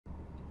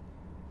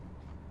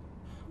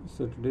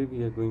So today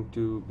we are going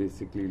to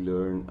basically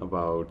learn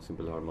about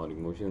simple harmonic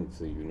motion. It's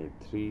a unit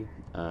 3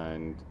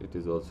 and it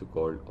is also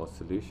called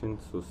oscillation.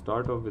 So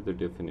start off with the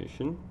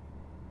definition.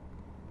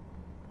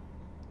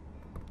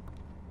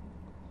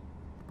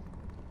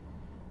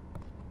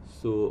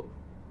 So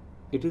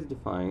it is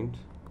defined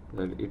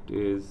that it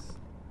is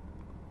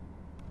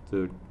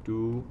the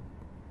to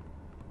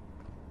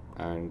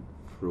and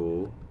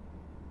fro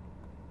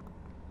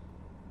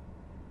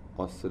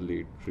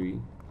oscillatory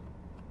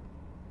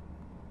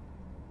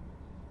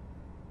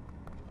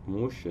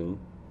motion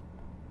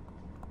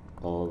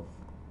of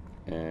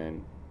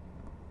an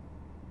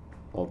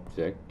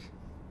object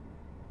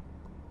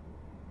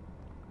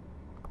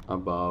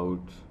about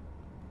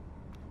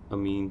a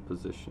mean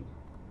position.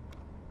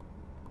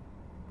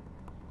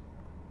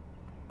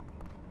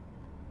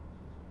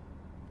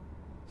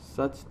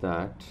 Such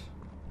that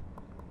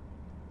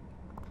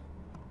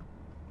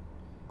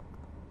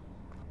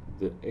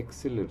the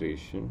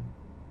acceleration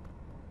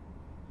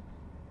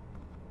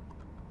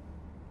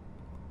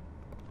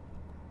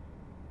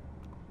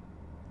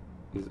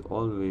is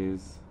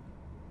always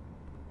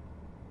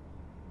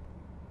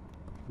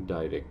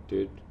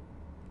directed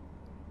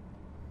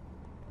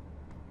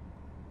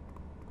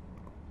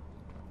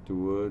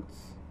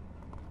towards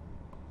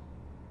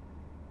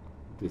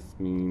this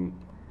mean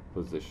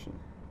position,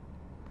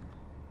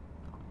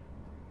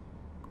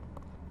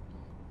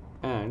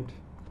 and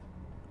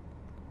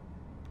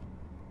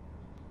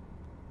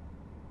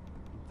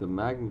the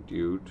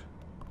magnitude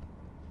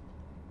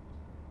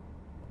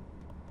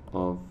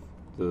of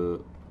the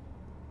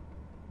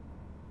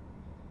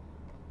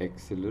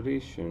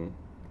acceleration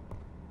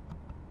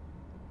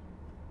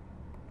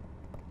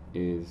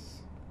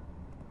is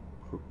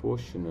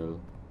proportional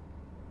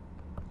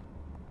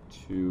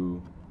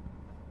to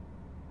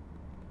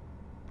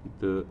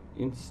the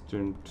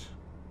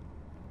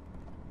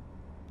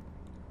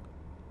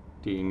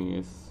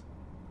instantaneous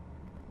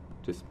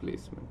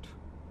displacement.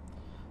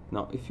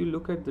 Now if you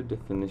look at the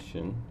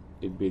definition,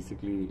 it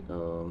basically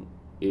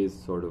is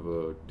sort of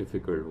a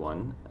difficult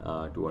one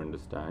to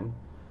understand,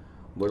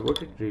 but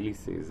what it really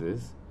says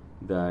is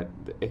that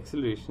the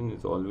acceleration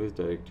is always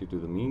directed to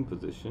the mean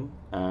position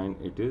and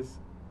it is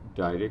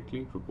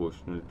directly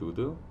proportional to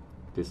the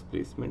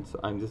displacement. So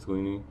I'm just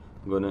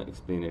gonna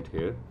explain it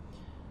here.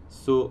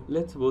 So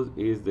let's suppose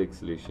A is the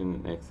acceleration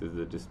and X is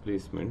the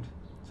displacement.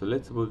 So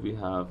let's suppose we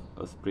have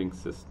a spring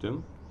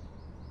system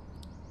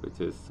which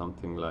is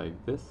something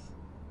like this,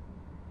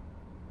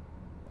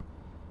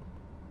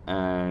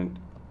 and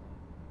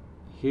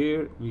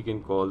here we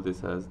can call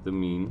this as the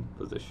mean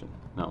position.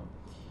 Now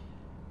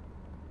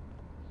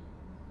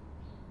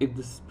if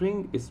the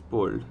spring is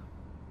pulled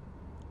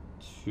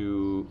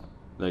to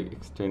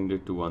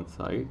extended to one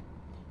side,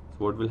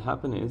 so what will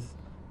happen is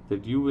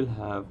that you will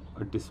have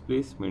a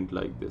displacement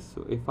like this.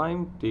 So if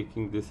I'm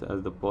taking this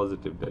as the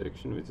positive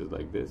direction, which is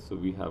like this, so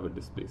we have a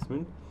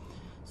displacement.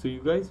 So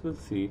you guys will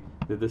see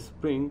that the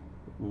spring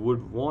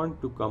would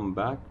want to come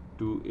back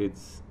to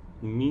its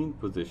mean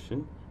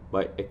position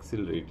by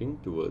accelerating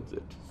towards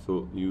it.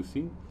 So you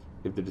see,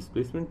 if the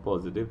displacement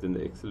positive, then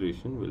the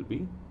acceleration will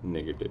be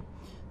negative.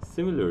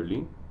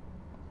 Similarly,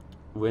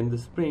 when the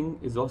spring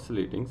is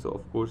oscillating, so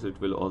of course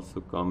it will also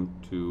come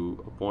to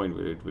a point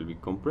where it will be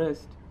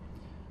compressed.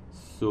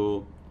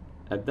 So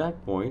at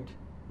that point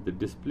the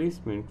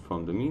displacement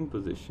from the mean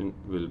position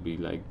will be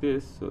like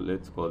this. So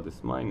let's call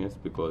this minus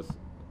because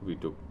we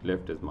took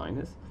left as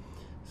minus.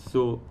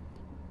 So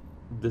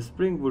the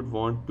spring would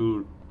want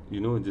to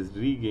just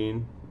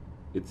regain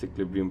its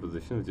equilibrium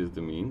position, which is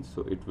the mean,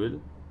 so it will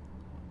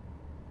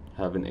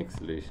have an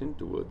acceleration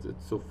towards it.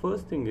 So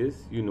first thing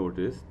is, you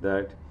notice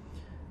that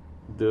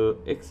the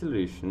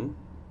acceleration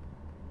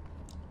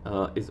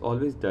is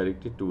always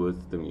directed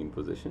towards the mean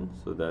position.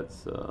 So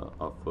that's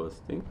our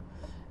first thing,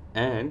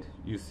 and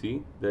you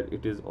see that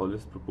it is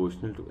always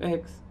proportional to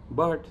x,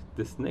 but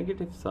this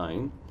negative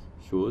sign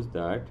shows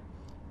that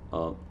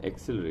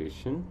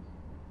acceleration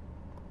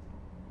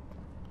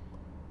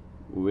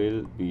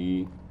will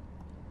be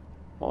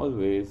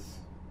always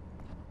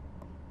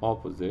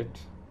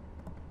opposite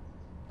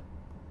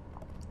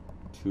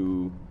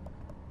to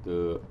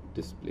the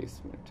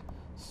displacement.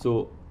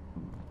 So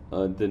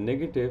the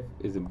negative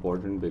is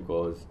important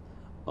because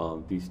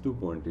these two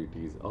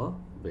quantities are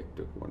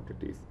vector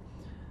quantities.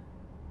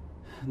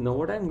 Now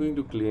what I'm going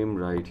to claim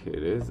right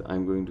here is,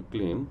 I'm going to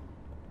claim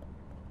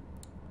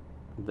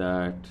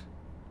that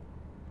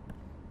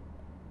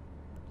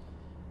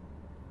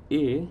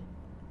A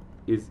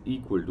is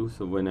equal to,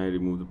 so when I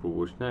remove the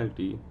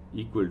proportionality,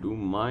 equal to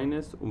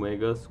minus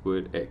omega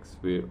squared x,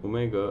 where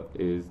omega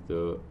is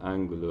the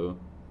angular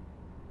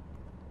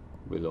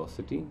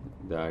velocity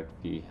that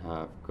we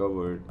have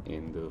covered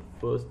in the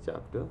first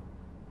chapter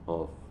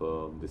of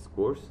this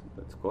course,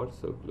 that's called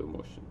circular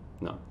motion.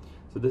 Now,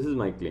 so this is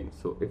my claim.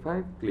 So if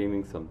I'm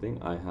claiming something,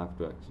 I have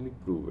to actually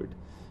prove it.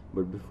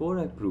 But before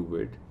I prove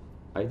it,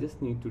 I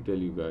just need to tell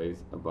you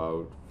guys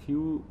about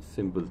few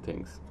simple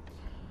things.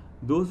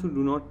 Those who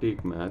do not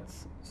take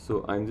maths,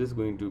 so I'm just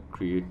going to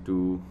create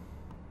two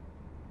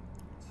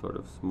sort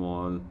of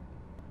small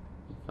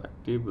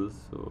fact table.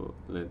 So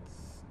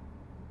let's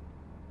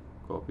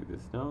copy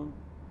this down,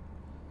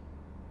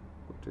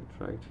 put it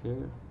right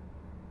here.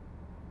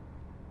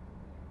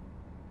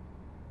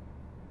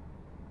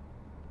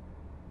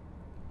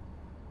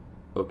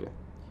 Okay,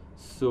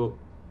 so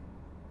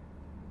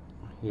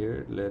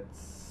here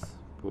let's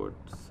put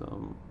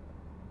some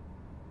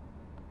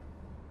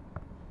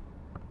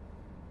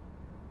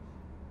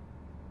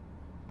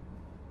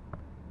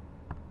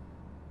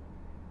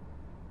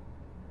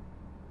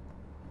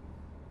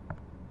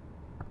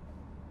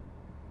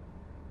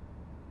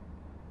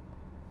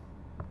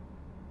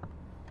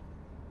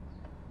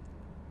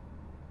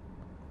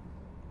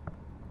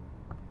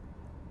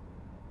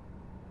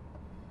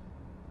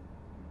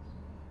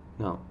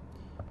now.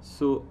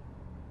 So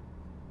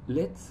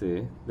let's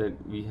say that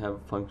we have a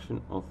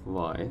function of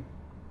y,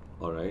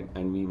 all right,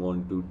 and we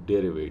want to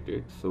derivate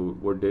it. So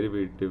what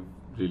derivative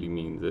really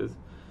means is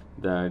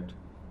that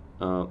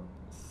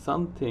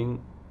some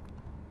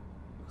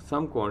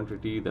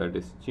quantity that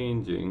is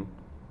changing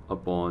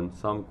upon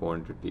some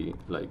quantity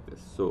like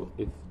this. So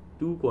if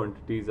two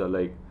quantities are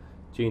like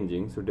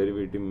changing, so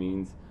derivative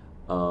means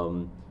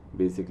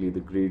basically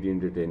the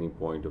gradient at any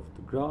point of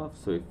the graph.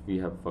 So if we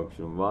have a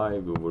function y,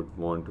 we would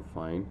want to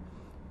find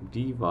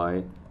dy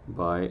by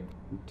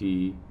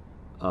dx,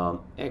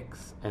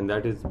 and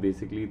that is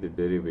basically the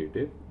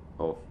derivative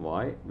of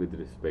y with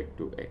respect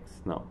to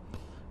x. Now,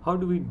 how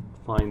do we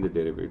find the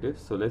derivative?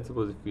 So let's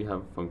suppose if we have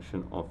a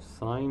function of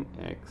sine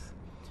x,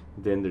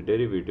 then the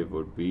derivative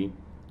would be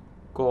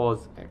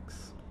cos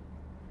x.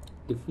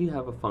 If we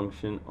have a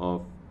function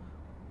of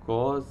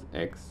cos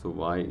x, so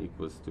y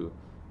equals to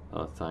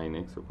sine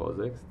x or cos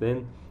x,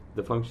 then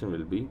the function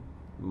will be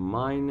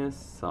minus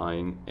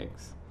sine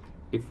x.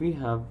 If we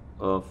have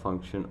a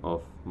function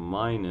of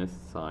minus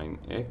sine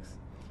x,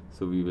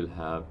 so we will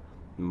have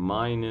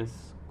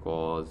minus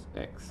cos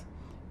x.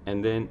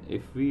 And then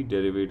if we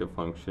derivate a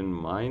function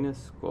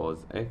minus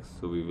cos x,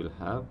 so we will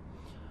have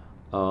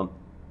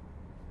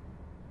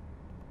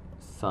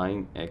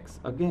sine x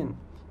again.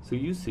 So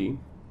you see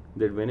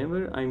that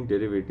whenever I'm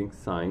derivating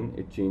sine,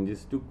 it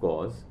changes to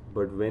cos,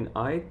 but when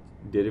I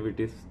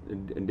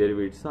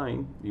derivate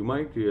sine, you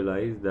might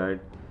realize that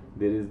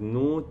there is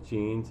no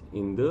change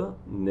in the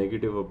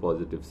negative or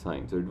positive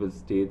sign, so it will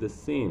stay the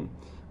same.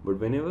 But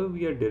whenever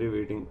we are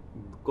derivating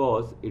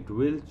cos, it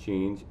will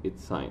change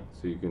its sign.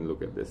 So you can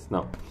look at this.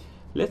 Now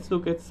let's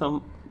look at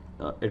some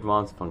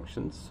advanced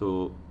functions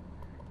so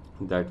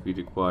that we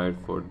require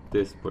for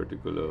this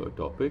particular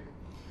topic.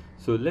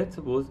 So let's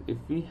suppose if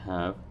we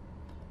have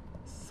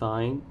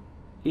sine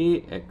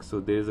ax, so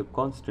there is a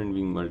constant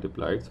being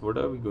multiplied. So what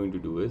are we going to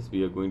do is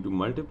we are going to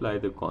multiply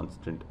the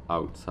constant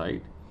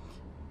outside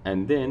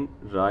and then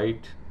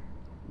write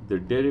the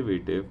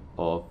derivative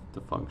of the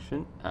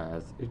function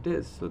as it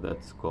is. So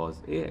that's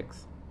cos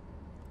ax.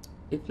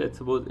 If let's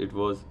suppose it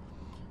was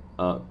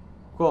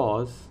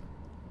cos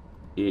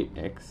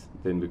ax,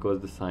 then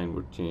because the sign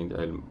would change,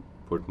 I'll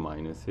put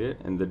minus here,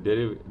 and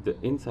the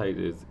inside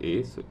is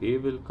a, so a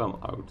will come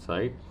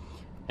outside,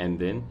 and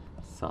then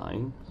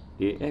sine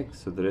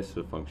ax, so the rest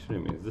of the function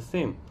remains the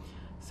same.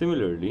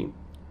 Similarly,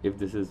 if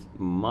this is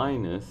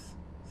minus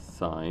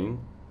sine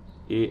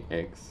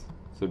ax,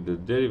 so the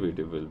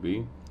derivative will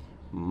be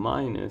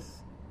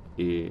minus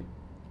a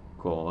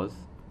cos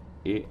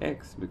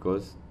ax,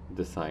 because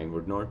the sign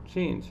would not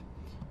change,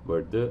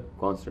 but the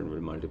constant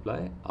will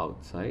multiply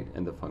outside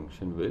and the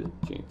function will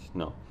change.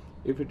 Now,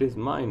 if it is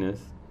minus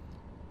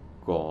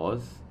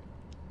cos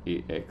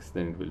ax,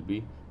 then it will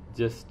be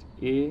just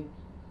a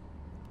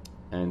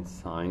and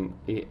sine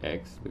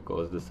ax,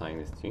 because the sign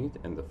is changed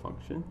and the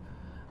function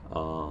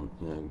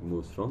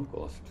moves from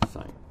cos to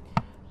sine.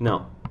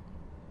 Now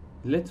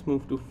let's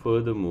move to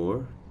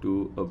furthermore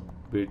to a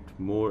bit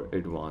more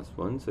advanced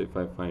one. So if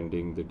I'm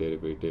finding the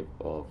derivative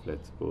of,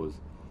 let's suppose,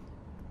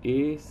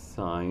 a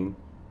sine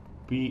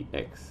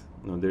bx.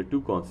 Now there are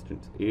two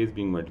constants, a is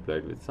being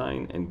multiplied with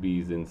sine and b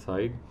is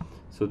inside,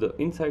 so the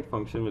inside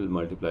function will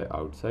multiply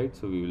outside,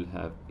 so we will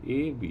have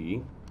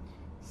ab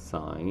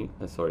sine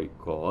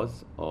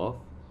cos of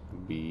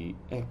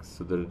bx,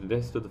 so the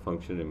rest of the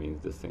function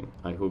remains the same.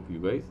 I hope you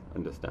guys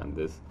understand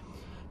this.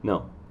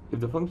 Now if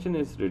the function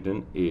is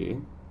written a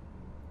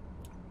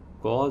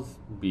cos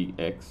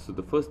bx, so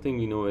the first thing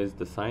we know is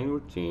the sign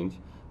would change,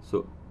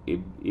 so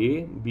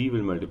b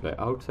will multiply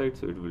outside,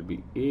 so it will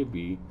be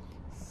ab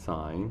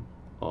sine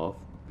of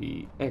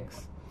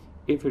bx.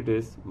 If it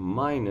is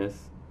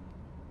minus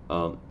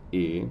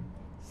a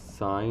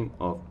sine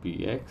of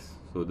bx,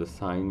 so the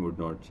sign would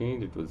not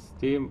change, it will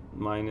stay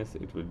minus,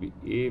 it will be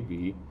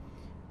ab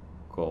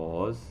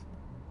cos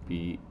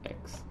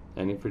bx.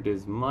 And if it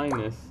is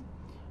minus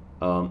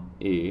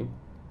a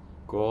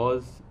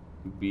cos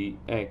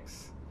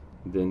bx,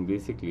 then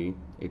basically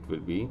it will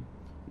be,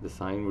 the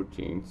sign would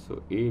change,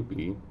 so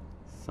ab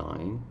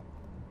sine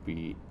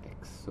bx.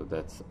 So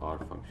that's our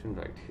function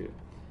right here.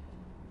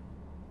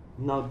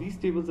 Now these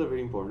tables are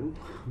very important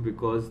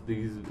because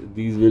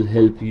these will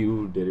help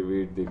you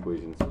derivate the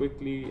equations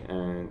quickly,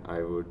 and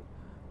I would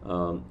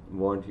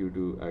want you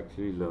to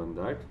actually learn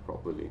that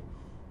properly.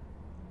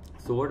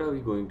 So what are we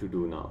going to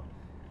do now?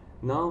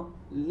 Now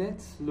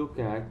let's look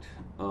at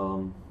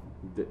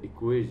the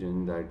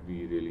equation that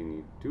we really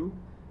need to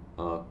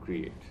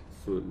create.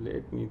 So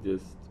let me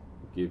just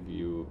give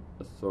you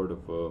a sort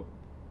of a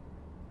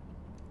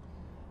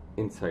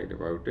insight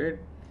about it.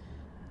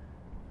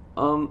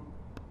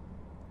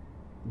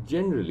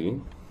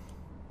 Generally,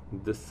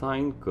 the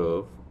sine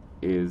curve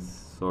is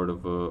sort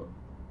of a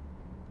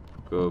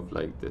curve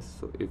like this.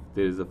 So if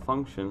there is a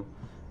function,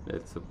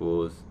 let's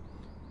suppose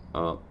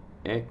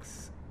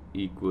x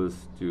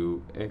equals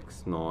to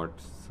x naught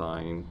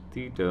sine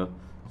theta,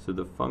 so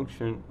the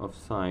function of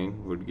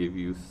sine would give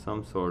you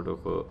some sort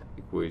of a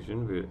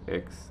equation where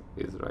x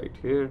is right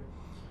here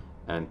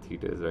and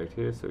theta is right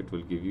here, so it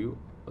will give you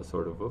a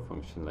sort of a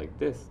function like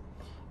this.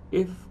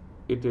 If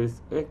it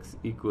is x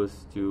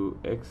equals to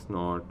x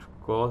naught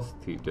cos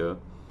theta,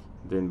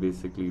 then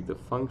basically the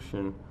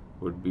function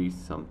would be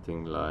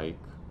something like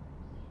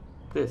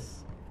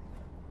this.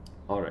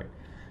 Alright,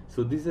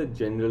 so these are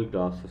general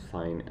graphs of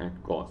sine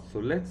and cos. So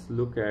let's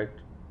look at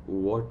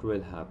what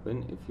will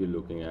happen if you're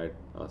looking at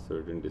a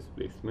certain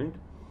displacement.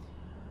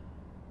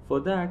 For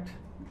that,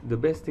 the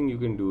best thing you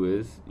can do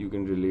is you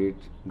can relate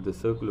the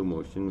circular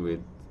motion with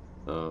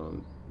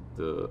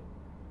the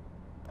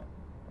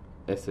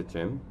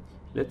SHM.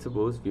 Let's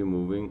suppose we're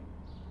moving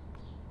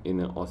in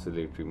an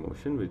oscillatory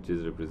motion, which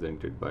is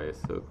represented by a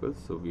circle.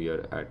 So we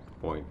are at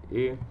point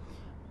A.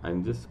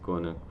 I'm just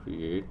gonna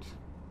create,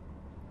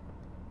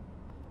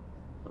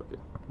 okay,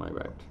 my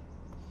bad.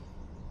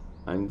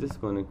 I'm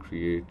just gonna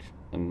create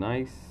a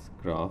nice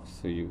graph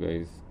so you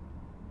guys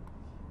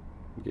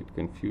get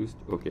confused.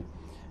 Okay,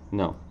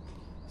 now,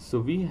 so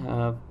we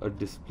have a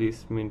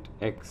displacement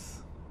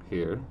x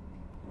here,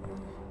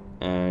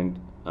 and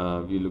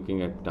we're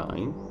looking at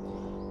time.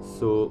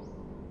 So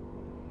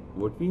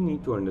what we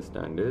need to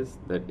understand is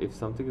that if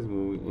something is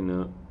moving in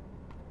a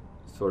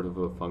sort of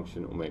a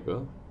function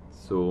omega,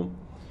 so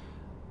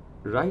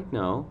right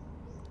now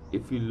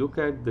if you look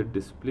at the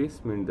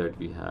displacement that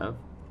we have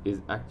is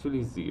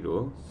actually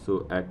 0.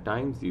 So at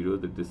time 0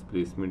 the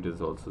displacement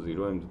is also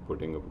 0. I'm just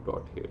putting a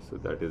dot here, so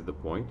that is the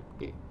point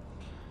A.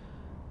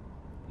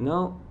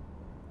 Now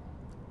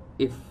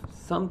if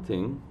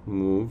something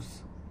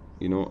moves,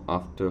 you know,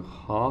 after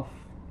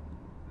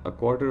a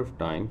quarter of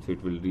time, so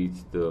it will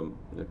reach the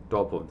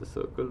top of the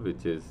circle,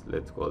 which is,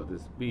 let's call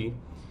this B,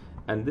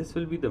 and this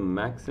will be the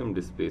maximum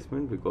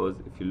displacement, because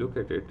if you look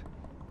at it,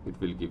 it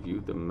will give you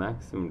the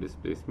maximum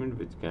displacement,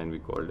 which can be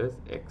called as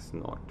x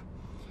naught.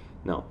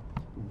 Now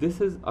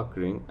this is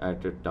occurring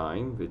at a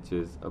time which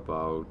is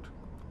about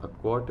a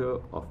quarter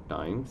of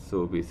time,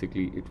 so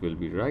basically it will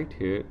be right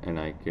here, and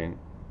I can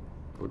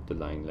put the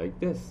line like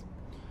this.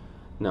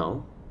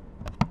 Now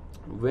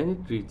when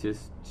it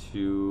reaches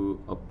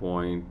to a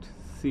point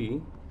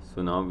C,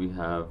 so now we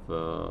have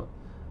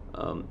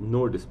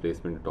no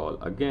displacement at all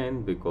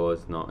again,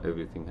 because now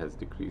everything has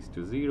decreased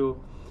to 0.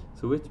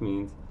 So which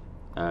means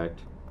at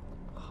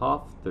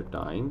half the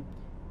time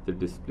the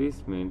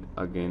displacement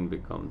again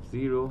becomes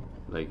 0.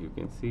 Like you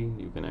can see,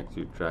 you can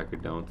actually track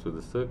it down through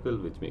the circle,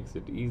 which makes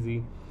it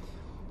easy.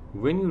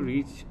 When you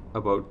reach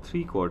about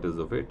 3/4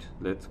 of it,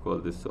 let's call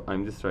this, so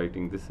I'm just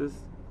writing, this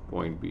is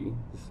point B,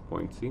 this is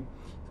point C,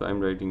 so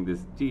I'm writing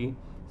this D.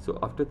 So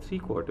after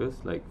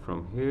 3/4, like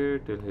from here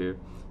till here,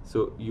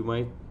 so you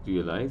might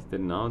realize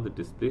that now the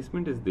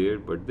displacement is there,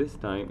 but this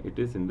time it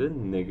is in the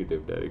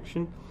negative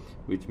direction,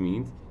 which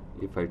means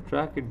if I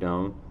track it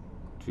down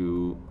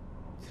to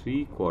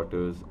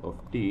 3/4 of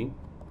t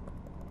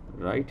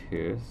right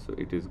here, so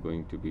it is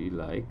going to be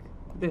like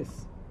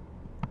this.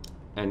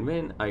 And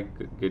when I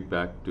get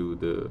back to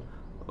the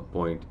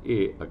point A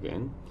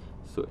again,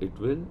 so it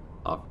will,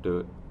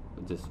 after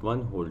just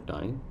one whole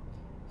time,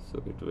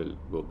 so it will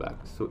go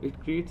back. So it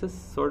creates a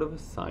sort of a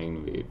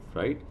sine wave,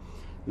 right?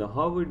 Now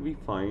how would we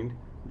find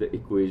the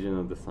equation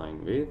of the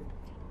sine wave?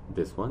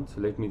 This one.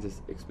 So let me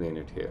just explain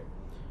it here.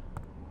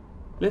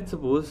 Let's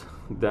suppose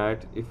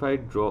that if I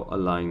draw a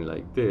line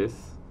like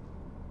this,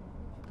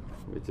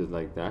 which is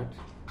like that,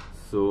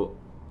 so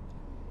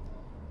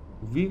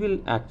we will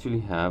actually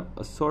have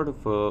a sort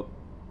of a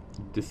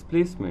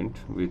displacement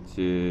which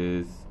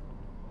is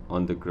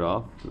on the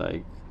graph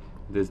like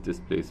this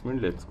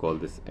displacement. Let's call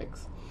this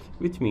x,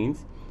 which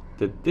means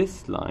that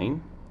this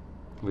line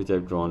which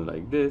I've drawn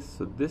like this,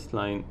 so this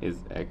line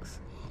is x,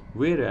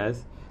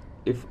 whereas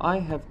if I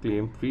have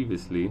claimed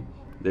previously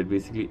that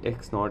basically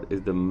x naught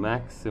is the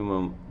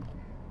maximum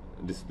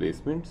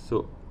displacement,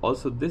 so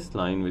also this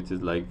line which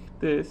is like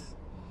this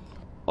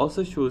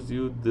also shows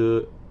you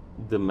the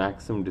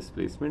maximum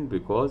displacement,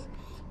 because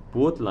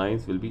both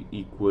lines will be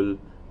equally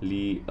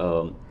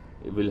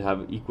will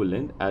have equal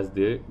length, as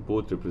they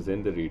both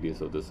represent the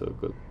radius of the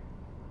circle.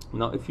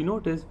 Now if you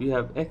notice, we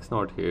have x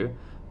naught here,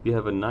 we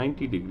have a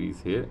 90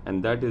 degrees here,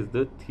 and that is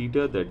the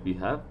theta that we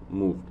have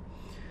moved.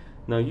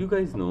 Now you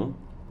guys know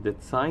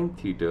that sine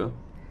theta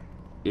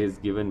is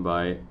given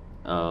by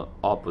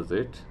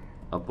opposite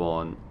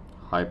upon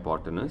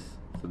hypotenuse,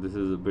 so this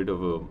is a bit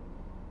of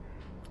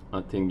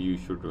a thing you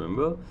should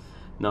remember.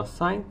 Now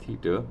sine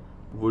theta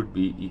would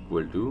be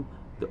equal to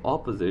the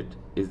opposite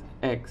is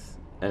x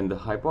and the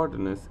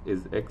hypotenuse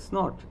is x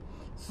naught.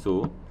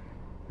 So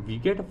we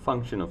get a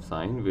function of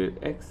sine where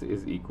x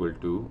is equal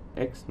to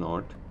x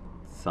naught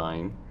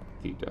sine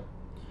theta.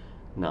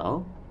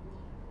 Now,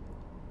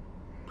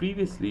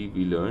 previously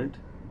we learned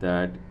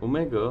that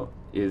omega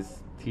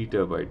is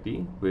theta by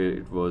t, where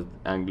it was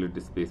angular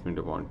displacement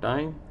upon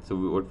time. So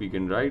what we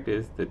can write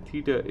is that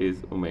theta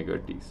is omega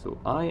t. So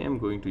I am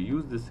going to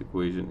use this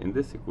equation in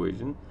this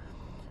equation.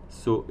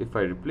 So if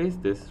I replace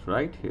this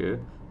right here,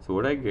 so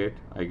what I get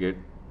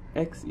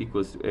x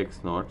equals to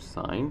x naught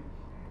sine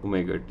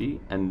omega t,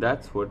 and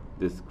that's what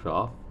this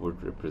graph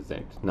would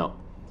represent. Now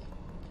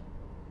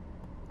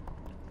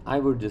I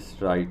would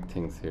just write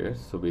things here.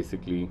 So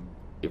basically,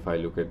 if I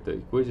look at the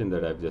equation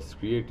that I've just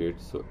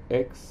created, so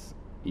x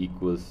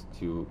equals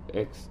to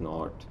x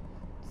naught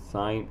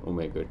sine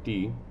omega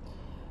t.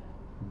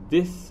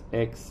 This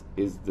x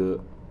is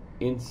the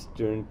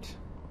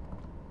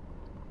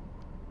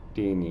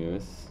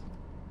instantaneous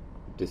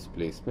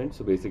displacement.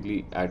 So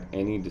basically, at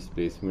any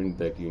displacement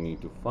that you need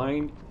to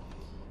find,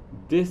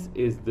 this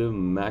is the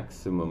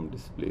maximum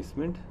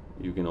displacement.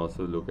 You can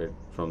also look at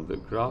from the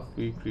graph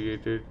we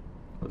created,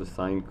 or the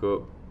sine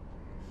curve.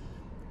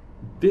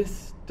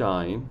 This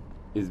time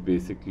is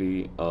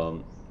basically a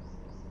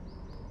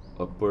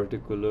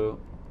particular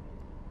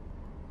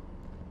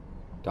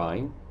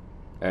time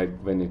at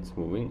when it's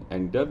moving,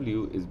 and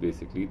w is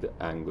basically the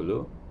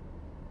angular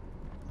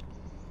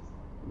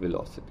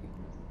velocity.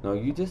 Now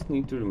you just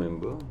need to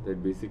remember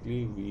that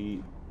basically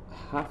we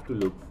have to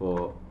look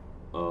for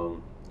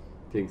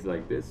things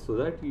like this, so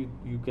that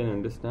you can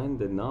understand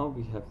that now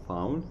we have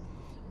found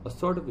a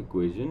sort of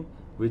equation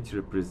which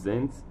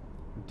represents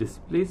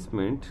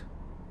displacement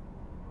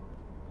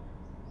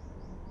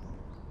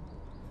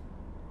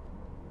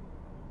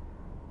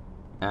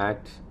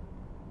at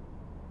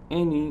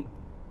any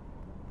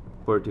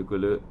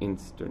particular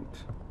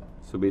instant.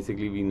 So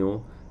basically we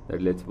know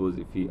that, let's suppose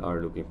if we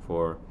are looking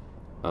for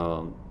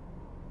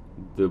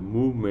the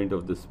movement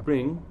of the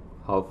spring,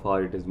 how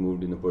far it has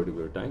moved in a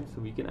particular time,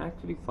 so we can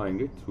actually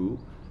find it through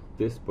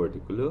this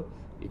particular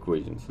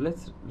equation. So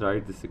let's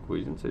write this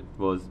equation. So it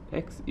was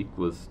x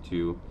equals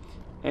to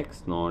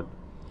x naught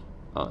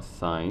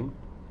sine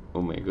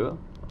omega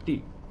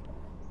t.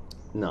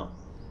 Now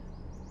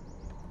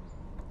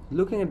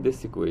looking at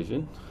this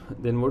equation,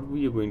 then what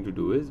we are going to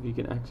do is we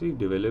can actually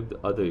develop the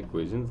other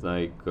equations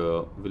like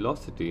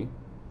velocity.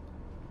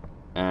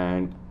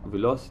 And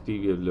velocity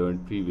we have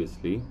learned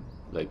previously,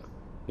 like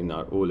in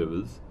our O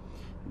levels,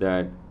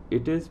 that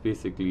it is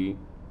basically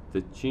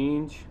the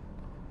change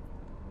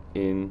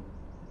in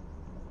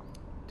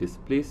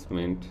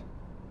displacement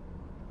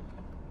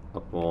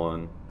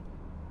upon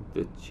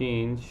the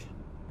change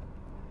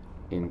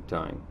in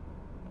time.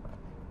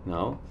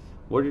 Now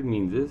what it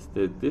means is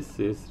that this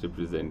is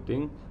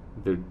representing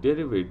the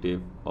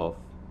derivative of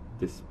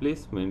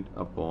displacement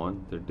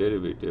upon the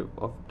derivative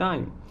of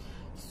time.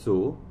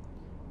 So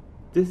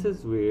this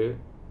is where,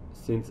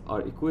 since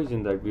our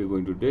equation that we are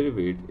going to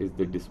derivate is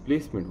the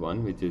displacement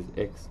one, which is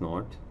x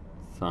naught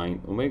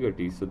sine omega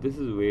t, so this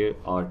is where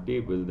our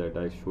table that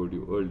I showed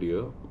you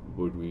earlier,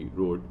 what we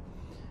wrote,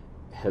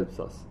 helps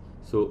us.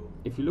 So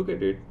if you look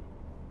at it,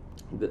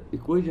 the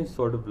equation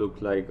sort of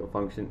looks like a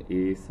function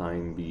a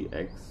sine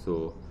bx.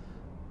 So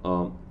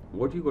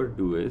what you got to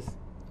do is,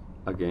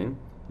 again,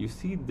 you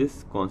see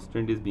this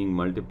constant is being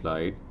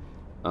multiplied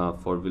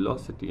for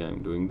velocity. I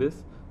am doing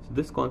this. So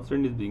this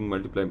constant is being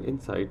multiplied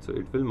inside, so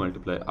it will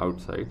multiply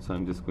outside. So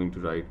I'm just going to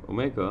write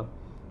omega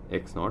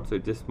x naught, so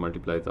it just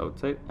multiplies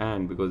outside,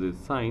 and because it's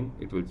sine,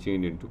 it will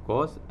change into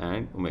cos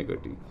and omega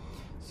t.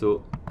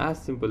 So as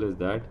simple as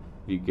that,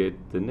 we get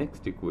the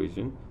next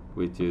equation,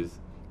 which is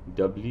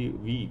v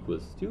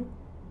equals to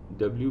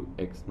w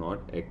x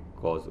naught x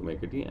cos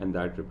omega t, and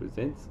that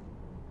represents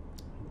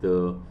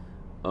the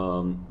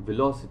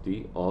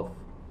velocity of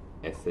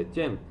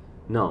SHM.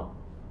 Now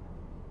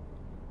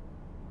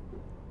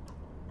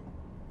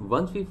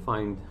once we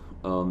find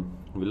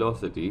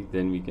velocity,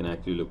 then we can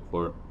actually look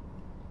for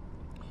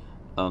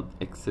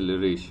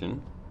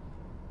acceleration,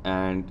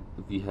 and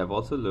we have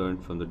also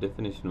learned from the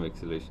definition of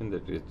acceleration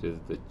that it is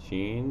the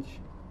change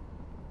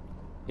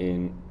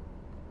in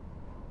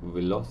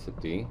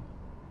velocity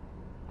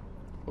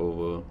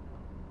over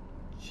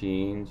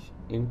change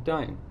in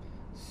time.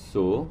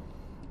 So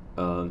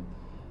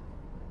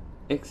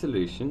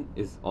acceleration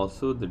is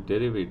also the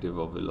derivative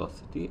of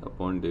velocity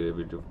upon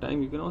derivative of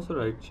time. You can also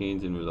write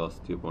change in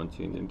velocity upon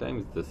change in time.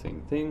 It's the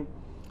same thing.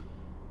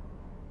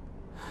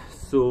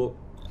 So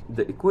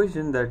the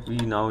equation that we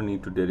now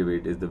need to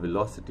derivate is the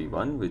velocity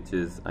one, which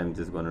is, I'm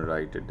just going to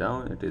write it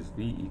down. It is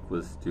v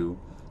equals to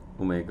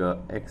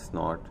omega x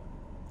naught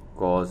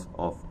cos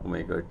of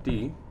omega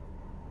t,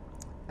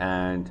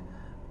 and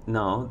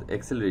now the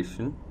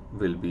acceleration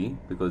will be,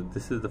 because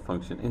this is the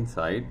function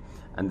inside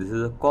and this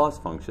is a cos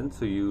function,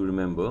 so you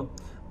remember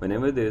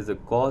whenever there is a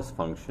cos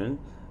function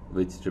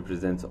which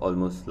represents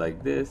almost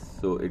like this,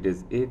 so it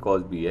is a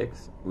cos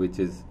bx, which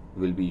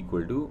will be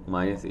equal to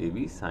minus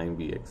ab sin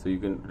bx. So you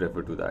can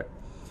refer to that.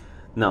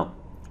 Now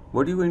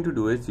What you're going to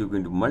do is you're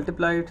going to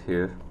multiply it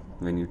here.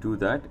 When you do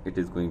that, it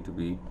is going to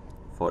be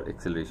for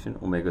acceleration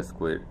omega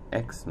squared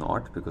x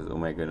naught, because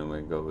omega and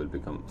omega will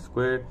become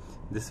squared.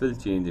 This will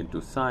change into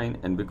sine,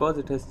 and because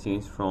it has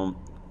changed from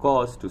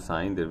cos to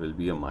sine, there will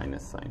be a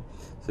minus sign.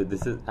 So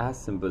this is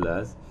as simple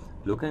as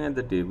looking at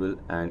the table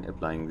and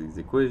applying these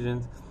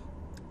equations,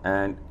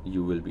 and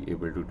you will be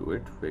able to do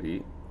it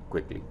very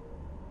quickly.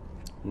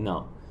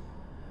 Now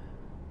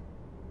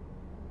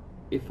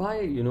if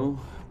I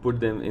put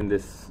them in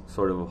this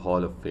sort of a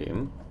hall of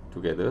fame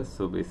together,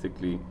 so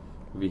basically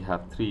we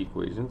have three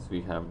equations.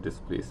 We have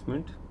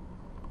displacement,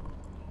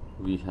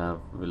 we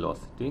have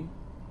velocity,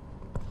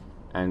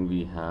 and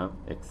we have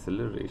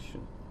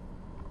acceleration.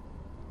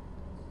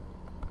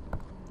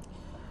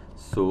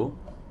 So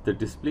the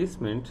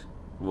displacement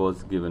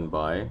was given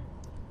by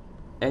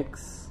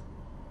x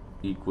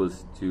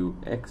equals to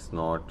x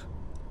naught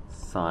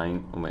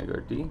sine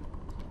omega t.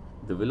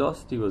 The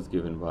velocity was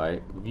given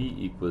by v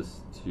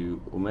equals to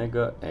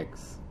omega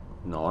x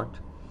naught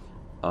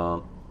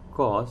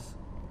cos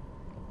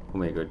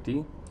omega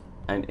t,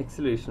 and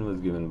acceleration was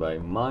given by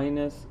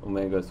minus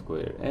omega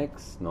square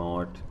x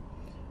naught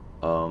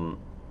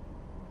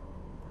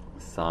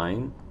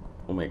sine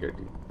omega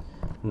t.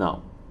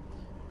 Now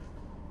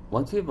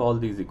once we have all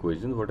these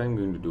equations, what I'm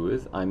going to do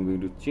is I'm going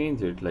to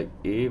change it, like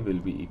a will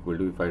be equal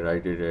to, if I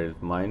write it as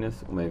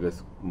minus omega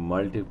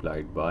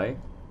multiplied by,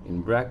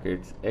 in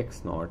brackets,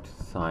 x naught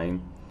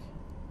sine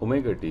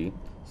omega t.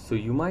 So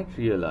you might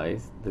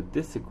realize that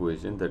this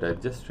equation that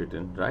I've just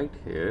written right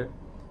here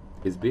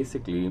is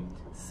basically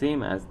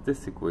same as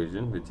this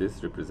equation, which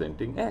is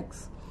representing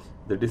x,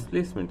 the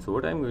displacement. So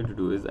what I'm going to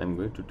do is I'm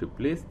going to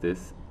replace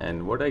this,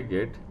 and what I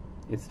get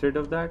instead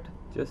of that,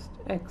 just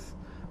x,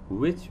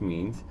 which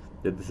means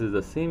that this is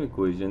the same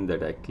equation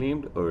that I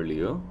claimed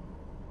earlier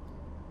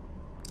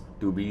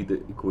to be the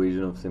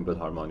equation of simple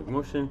harmonic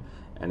motion.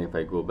 And if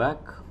I go back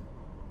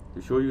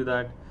to show you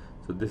that,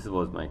 so this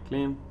was my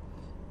claim,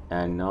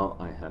 and now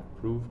I have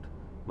proved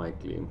my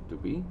claim to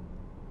be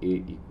a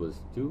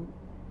equals to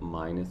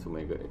minus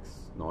omega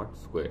x naught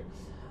square.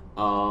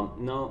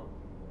 Now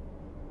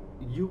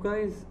you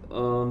guys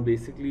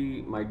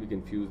basically might be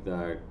confused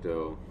that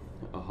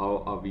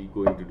how are we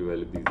going to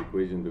develop these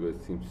equations, because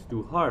it seems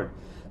too hard.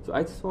 So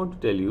I just want to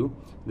tell you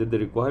that the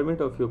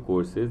requirement of your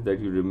course is that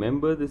you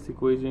remember this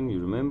equation, you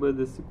remember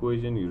this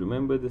equation, you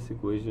remember this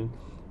equation,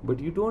 but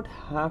you don't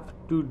have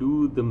to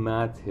do the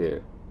math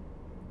here,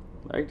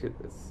 right?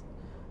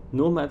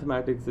 No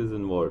mathematics is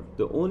involved.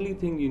 The only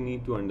thing you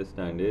need to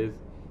understand is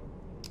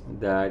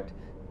that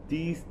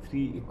these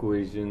three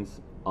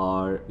equations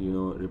are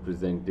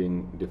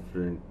representing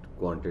different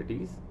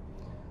quantities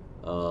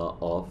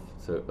of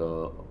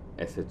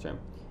SHM.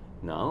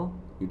 Now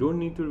you don't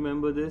need to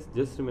remember this,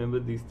 just remember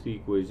these three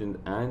equations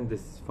and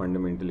this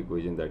fundamental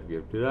equation that we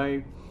have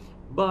derived.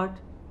 But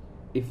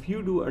if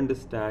you do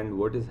understand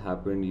what has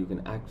happened, you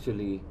can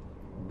actually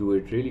do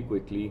it really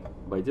quickly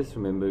by just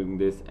remembering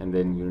this and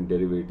then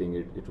derivating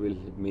it. It will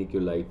make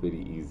your life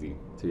very easy,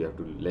 so you have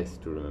to less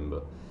to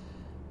remember.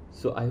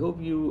 So I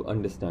hope you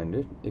understand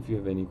it. If you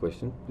have any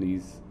question,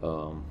 please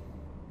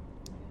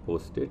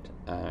post it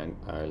and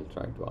I'll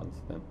try to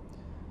answer them.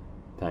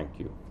 Thank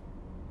you.